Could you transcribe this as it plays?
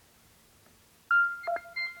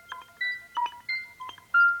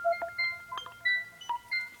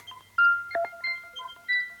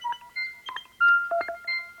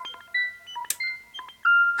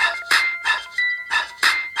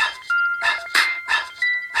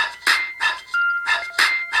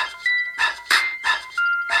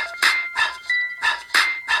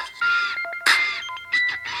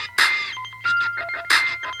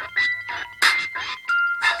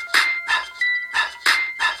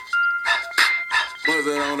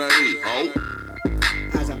buzz it on that beat,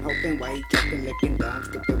 ho. As I'm hoping, why you joking, looking dumb,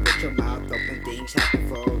 stupid with your mouth open, things happen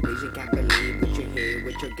for a reason, can't believe what you hear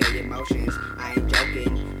with your gay emotions. I ain't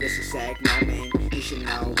joking, this is a sad moment, you should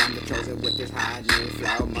know I'm the chosen with this high new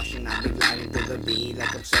flow motion. I be gliding through the beat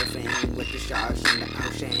like I'm surfing with the sharks in the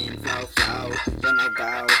ocean, flow, when I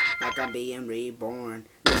go, like I'm being reborn.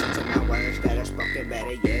 Listen to my words that are spoken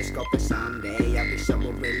better, yeah, scoping someday. I'll be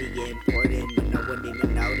someone really important, but no one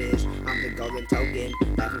even notice. I'm the golden token,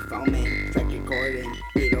 laughing, foaming, track recording,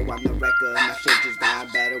 Beetle on the record. My shit just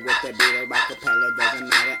got better with the Beetle acapella. Doesn't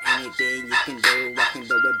matter anything you can do, I can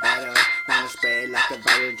do it better. Wanna spread like a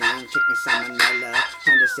viral germ, chicken salmonella.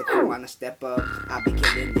 And if you wanna step up, I'll be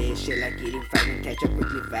killing this shit like eating frozen ketchup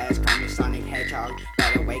quickly fast. Call me Sonic Hedgehog,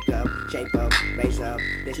 better wake up, shape up, raise up.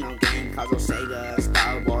 There's no game, cause Sega,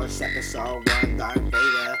 Star Wars Episode 1, Darth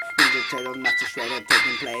Vader, Ninja Turtles, Master Shredder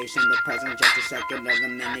taking place in the present, just a second of a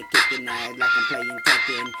minute, kicking ass like I'm playing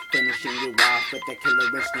Tekken, finishing you off with the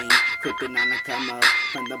killer instinct, creeping on the come up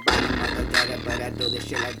from the bottom of the gutter. But I do this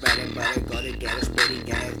shit like bread and butter, go together, spitting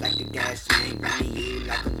gas like a gas tank, burning you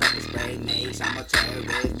like a pepper spray mace. I'm a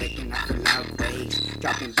terrorist, making up loud quakes,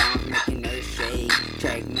 dropping bombs, making earth shake,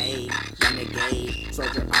 checkmate, renegade,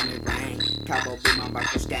 soldier on the rank, cowboy be my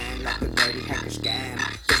marker scan like a dirty hacker scam.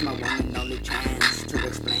 This my one and only chance to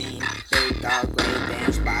explain. Big dog, great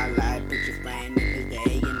dance, spotlight, picture frame in the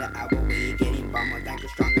day, in the hour we getting bomber, thank you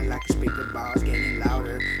stronger like a speaker boss, getting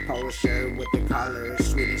louder. Polo shirt with the collar,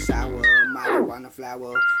 sweet and sour, marijuana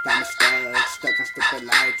flower, diamond stuck on stupid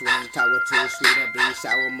lights, winning tower too sweet to be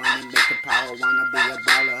sour money, make the power, wanna be a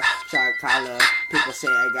baller, shark collar. People say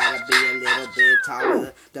I gotta be a little bit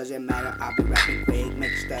taller, doesn't matter, I'll be rapping quick,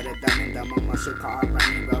 make a stutter, dumb and dumb, a muscle car,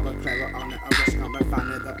 running rubber, clever on the other scummer,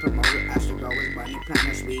 founder, the promoter, astro growers, bunny,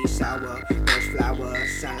 planet, sweet, sour, there's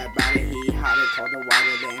flowers, sound like body heat, hotter, colder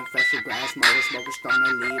water than fresher grass, motor, smoker,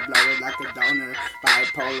 stoner, lead, blower like a donor,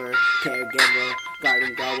 bipolar, caregiver,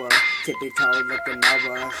 garden goer, tippy toe, looking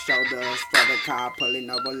over, shoulders, for the car, pulling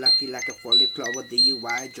over, lucky like a fully plover,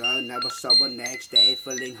 DUI, drug, never sober, next day,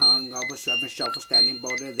 feeling hung over, serving chauffeur, standing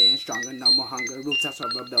bolder than stronger, no more hunger, rooftops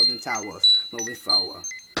over building towers, moving forward.